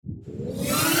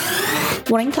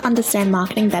Wanting to understand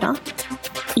marketing better?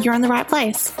 You're in the right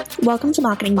place. Welcome to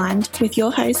Marketing Mind with your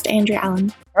host, Andrew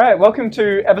Allen. All right, welcome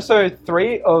to episode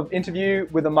 3 of Interview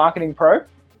with a Marketing Pro.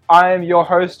 I'm your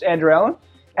host, Andrew Allen,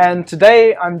 and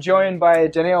today I'm joined by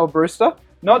Danielle Brewster,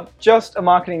 not just a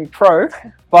marketing pro,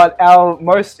 but our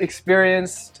most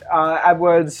experienced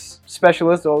AdWords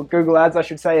specialist, or Google Ads, I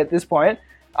should say at this point,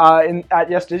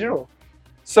 at Yes Digital.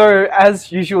 So,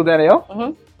 as usual,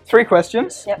 Danielle, 3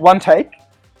 questions, 1 take.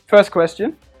 First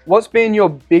question, what's been your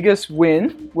biggest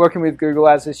win working with Google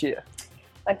Ads this year?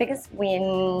 My biggest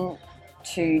win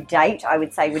to date, I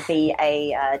would say, would be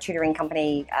a tutoring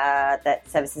company that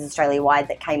services Australia-wide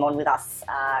that came on with us,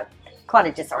 quite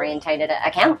a disorientated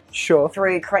account. Sure.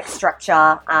 Through correct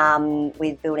structure,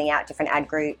 with building out different ad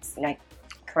groups,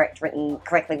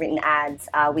 correctly written ads.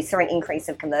 We saw an increase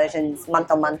of conversions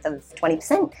month on month of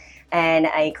 20% and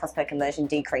a cost per conversion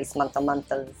decrease month on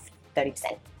month of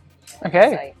 30%.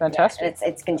 Okay, so, fantastic. Yeah,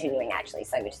 it's continuing actually,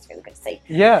 so which is really good to see.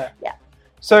 Yeah. Yeah.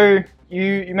 So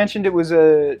you mentioned it was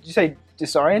did you say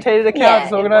disorientated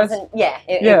account?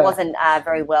 It wasn't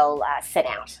very well set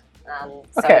out.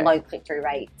 Low click-through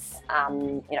rates,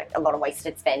 a lot of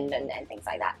wasted spend and things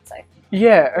like that. So.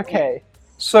 Yeah. Okay.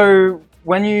 So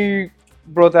when you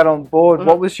brought that on board,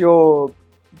 what was your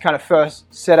kind of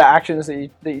first set of actions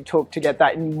that you took to get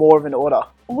that in more of an order?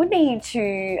 Would be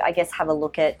to, I guess, have a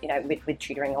look at, with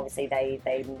tutoring, obviously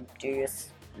they do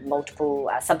multiple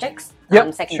subjects,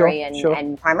 secondary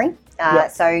and primary.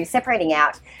 So separating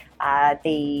out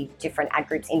the different ad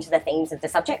groups into the themes of the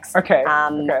subjects.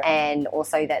 And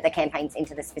also the campaigns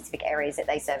into the specific areas that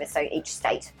they service. So each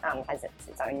state has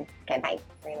its own campaign,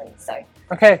 really. So.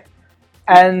 Okay.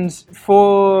 And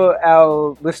for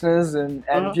our listeners and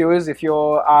viewers, if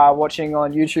you're watching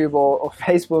on YouTube or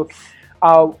Facebook,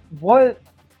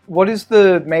 what is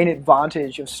the main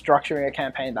advantage of structuring a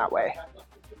campaign that way?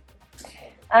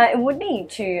 It would be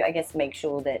to, I guess, make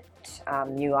sure that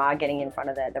you are getting in front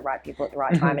of the right people at the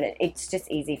right time. And it's just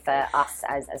easy for us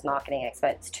as marketing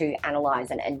experts to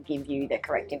analyse and give you the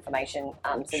correct information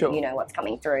that you know what's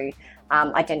coming through,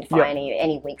 identify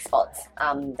any weak spots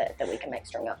that we can make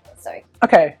stronger. So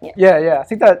okay, yeah. I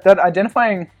think that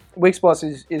identifying weak spots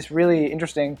is really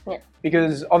interesting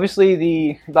because obviously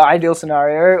the ideal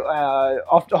scenario,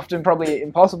 often probably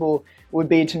impossible, would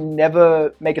be to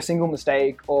never make a single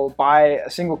mistake or buy a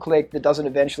single click that doesn't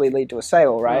eventually lead to a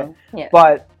sale, right?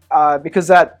 But because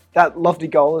that lofty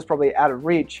goal is probably out of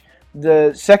reach,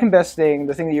 the second best thing,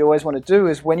 the thing that you always want to do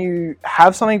is when you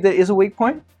have something that is a weak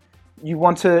point, you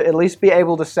want to at least be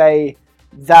able to say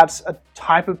that's a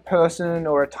type of person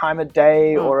or a time of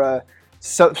day or a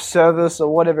service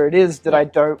or whatever it is that I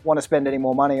don't want to spend any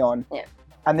more money on.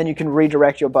 And then you can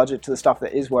redirect your budget to the stuff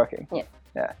that is working.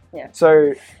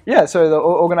 So the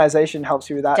organization helps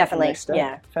you with that. Definitely. Next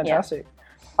step. Fantastic.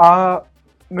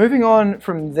 Moving on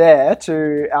from there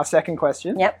to our second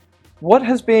question. What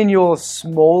has been your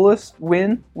smallest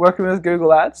win working with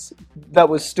Google Ads that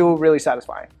was still really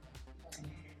satisfying?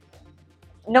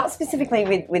 Not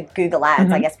specifically with Google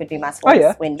Ads, I guess would be my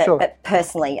smallest win, but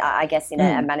personally, I guess in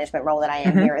a management role that I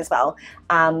am here as well,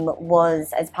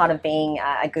 was as part of being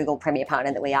a Google Premier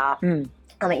Partner that we are.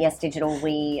 At Yes Digital,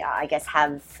 we, I guess,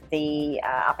 have the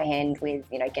upper hand with,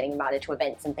 getting invited to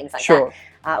events and things like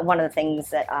that. One of the things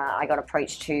that I got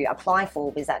approached to apply for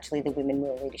was actually the Women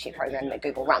Real Leadership Program that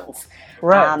Google runs.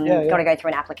 Got to go through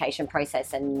an application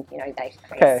process and, they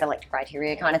select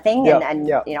criteria kind of thing.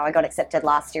 I got accepted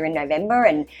last year in November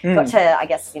and got to, I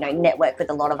guess, network with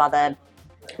a lot of other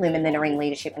women that are in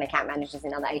leadership and account managers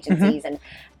in other agencies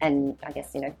and I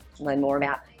guess, learn more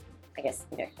about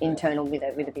internal with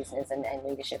a business and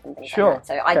leadership and things like that.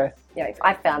 So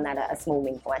I found that a small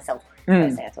win for myself.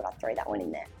 Personally, I thought I'd throw that one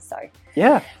in there. So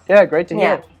great to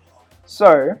hear.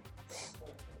 So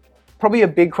probably a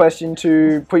big question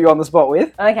to put you on the spot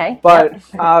with. Okay. But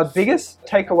biggest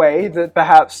takeaway that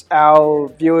perhaps our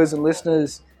viewers and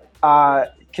listeners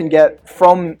can get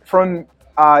from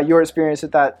your experience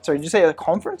at that. Sorry, did you say a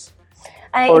conference?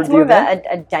 It's more of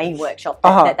a day workshop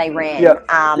that they ran,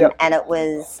 and it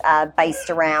was based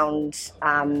around,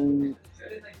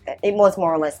 it was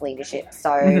more or less leadership, so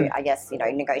I guess,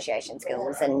 negotiation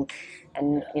skills and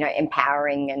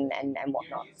empowering and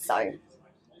whatnot, so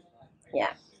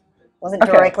wasn't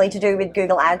directly to do with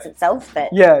Google Ads itself,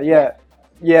 but...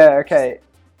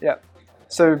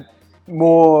 So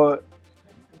more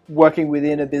working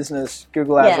within a business,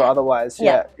 Google Ads or otherwise.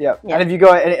 And have you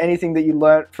got anything that you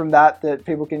learned from that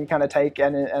people can kind of take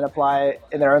and apply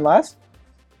in their own lives?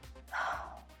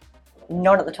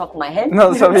 Not at the top of my head. Not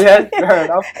at the top of your head? Fair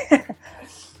enough.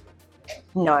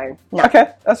 No.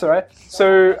 Okay, that's all right.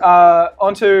 So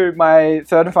on to my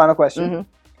third and final question. Mm-hmm.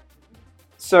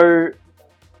 So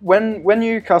when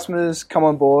new customers come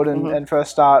on board and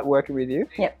first start working with you,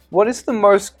 what is the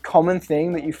most common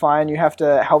thing that you find you have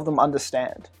to help them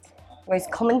understand?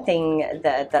 Most common thing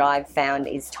that I've found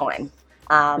is time,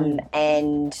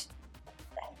 and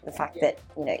the fact that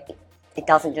it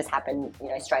doesn't just happen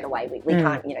straight away. We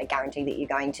can't guarantee that you're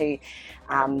going to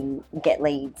get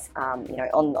leads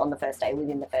on the first day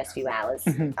within the first few hours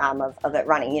of it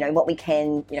running. What we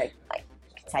can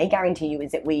guarantee you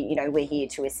is that we're here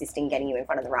to assist in getting you in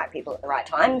front of the right people at the right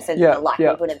time, so that the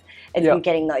likelihood of you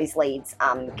getting those leads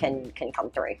can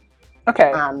come through.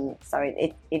 Okay. So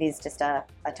it is just a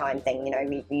time thing.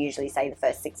 We usually say the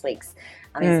first 6 weeks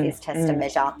is test and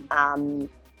measure.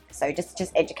 So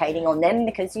just educating on them,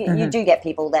 because you do get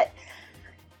people that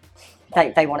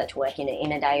they want it to work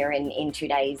in a day or in 2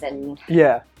 days, and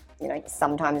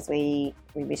sometimes we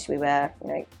wish we were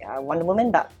Wonder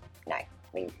Woman, but no,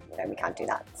 we can't do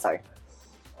that. So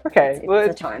okay,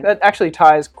 it's time. That actually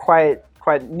ties quite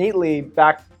neatly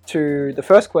back to the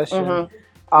first question.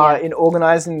 In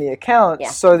organizing the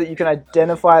accounts so that you can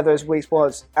identify those weak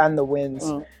spots and the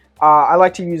wins. I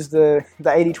like to use the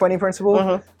 80-20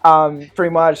 principle.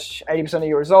 Pretty much 80% of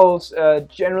your results are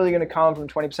generally going to come from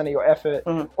 20% of your effort,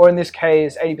 or in this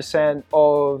case, 80%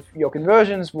 of your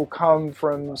conversions will come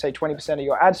from, say, 20% of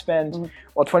your ad spend,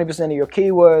 or 20% of your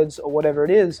keywords, or whatever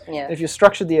it is. If you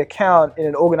structure the account in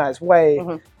an organized way,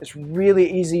 it's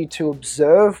really easy to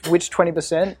observe which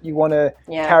 20% you want to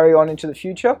carry on into the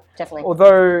future. Definitely.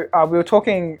 Although we were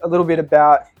talking a little bit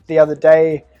about the other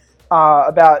day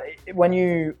about when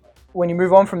you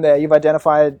move on from there, you've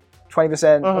identified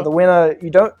 20% of the winner. You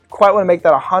don't quite want to make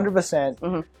that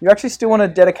 100%. You actually still want to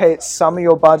dedicate some of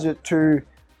your budget to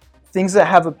things that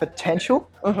have a potential.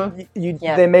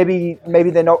 They maybe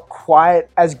they're not quite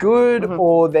as good,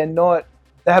 or they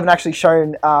haven't actually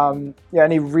shown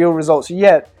any real results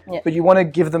yet. But you want to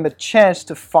give them a chance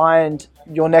to find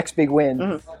your next big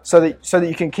win, so that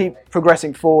you can keep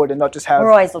progressing forward and not just have.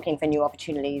 We're always looking for new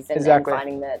opportunities and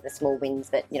finding the small wins,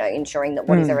 but ensuring that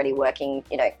what is already working,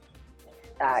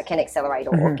 can accelerate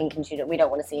or can continue. We don't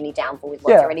want to see any downfall with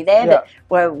what's already there,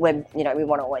 but we want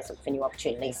to always look for new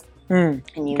opportunities and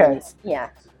new wins.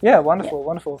 Yeah,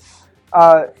 wonderful.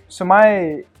 So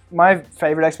my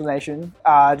favorite explanation,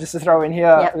 just to throw in here,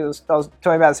 I was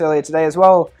talking about this earlier today as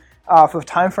well, for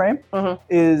time frame,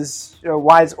 is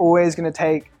why it's always going to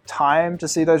take time to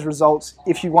see those results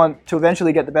if you want to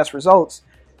eventually get the best results,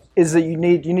 is that you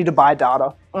need to buy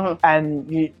data, and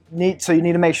you need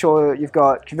to make sure you've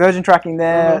got conversion tracking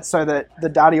there, so that the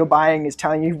data you're buying is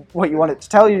telling you what you want it to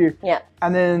tell you,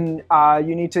 and then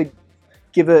you need to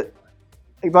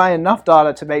buy enough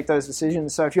data to make those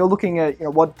decisions. So if you're looking at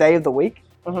what day of the week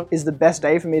is the best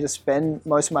day for me to spend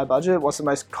most of my budget, what's the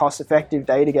most cost-effective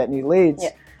day to get new leads,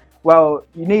 well,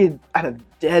 you need at a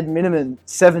dead minimum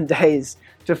 7 days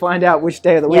to find out which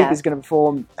day of the week is going to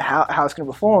perform, how it's going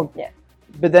to perform.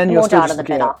 But then you're still more data,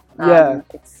 the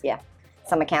better.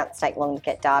 Some accounts take long to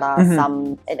get data.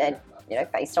 Some,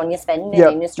 based on your spend in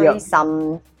industry,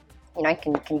 some,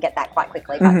 can get that quite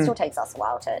quickly. But it still takes us a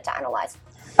while to analyze.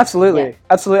 Absolutely,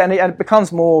 and it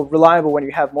becomes more reliable when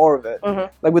you have more of it.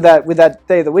 Like with that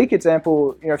day of the week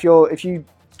example, if you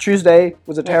Tuesday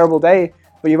was a terrible day,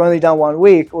 but you've only done 1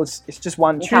 week, or it's just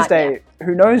one Tuesday,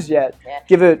 who knows yet?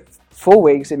 Give it 4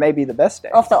 weeks, it may be the best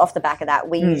day. Off the back of that,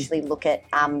 we usually look at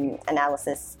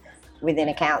analysis within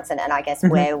accounts, and I guess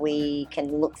where we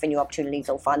can look for new opportunities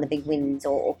or find the big wins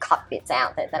or cut bits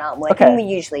out that aren't working. We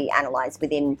usually analyse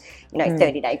within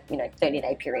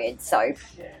 30-day periods. So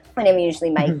we never usually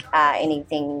make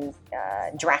anything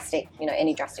drastic,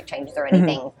 any drastic changes or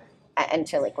anything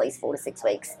until at least 4 to 6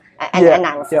 weeks, and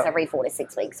analysis every 4 to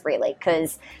 6 weeks, really,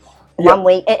 because 1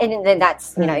 week, and then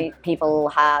that's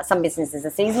people. Some businesses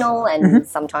are seasonal, and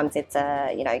sometimes it's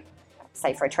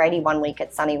say for a tradie, 1 week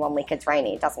it's sunny, 1 week it's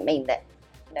rainy. It doesn't mean that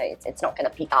it's not going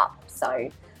to pick up. So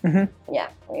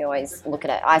we always look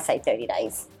at it. I say 30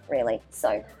 days, really.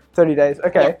 So 30 days,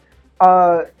 okay.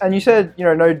 And you said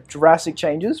no drastic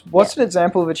changes. What's an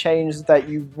example of a change that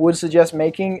you would suggest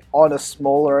making on a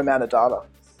smaller amount of data?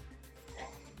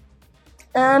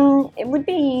 It would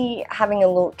be having a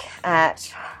look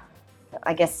at,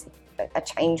 I guess, a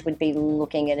change would be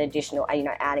looking at additional,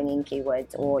 adding in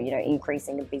keywords, or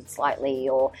increasing a bid slightly,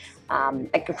 or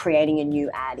creating a new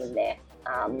ad in there.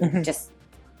 Just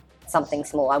something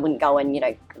small. I wouldn't go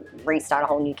and restart a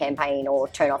whole new campaign or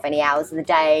turn off any hours of the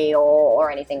day or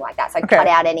anything like that. So cut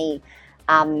out any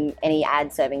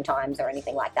ad serving times or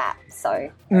anything like that.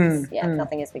 So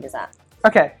nothing as big as that.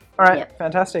 Okay, all right,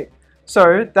 fantastic.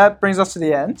 So that brings us to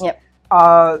the end. Yep.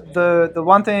 The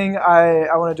one thing I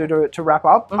want to do to wrap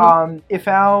up, if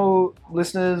our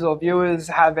listeners or viewers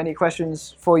have any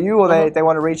questions for you or they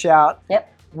want to reach out,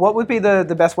 what would be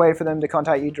the best way for them to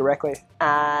contact you directly?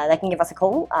 They can give us a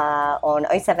call on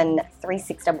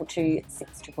 073622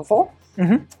 6444,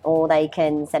 or they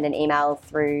can send an email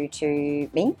through to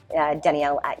me,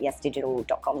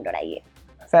 Danielle@yesdigital.com.au.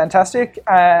 Fantastic.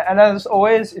 And as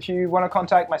always, if you want to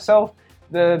contact myself,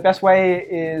 the best way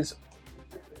is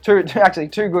two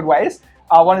good ways.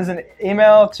 One is an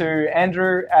email to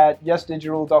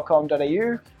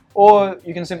andrew@yesdigital.com.au, or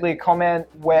you can simply comment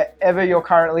wherever you're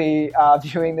currently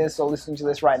viewing this or listening to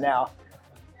this right now.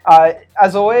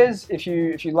 As always, if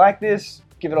you like this,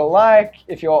 give it a like.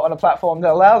 If you're on a platform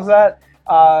that allows that,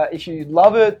 if you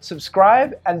love it,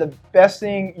 subscribe. And the best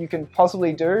thing you can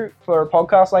possibly do for a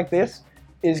podcast like this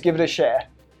is give it a share.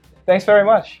 Thanks very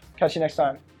much. Catch you next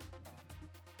time.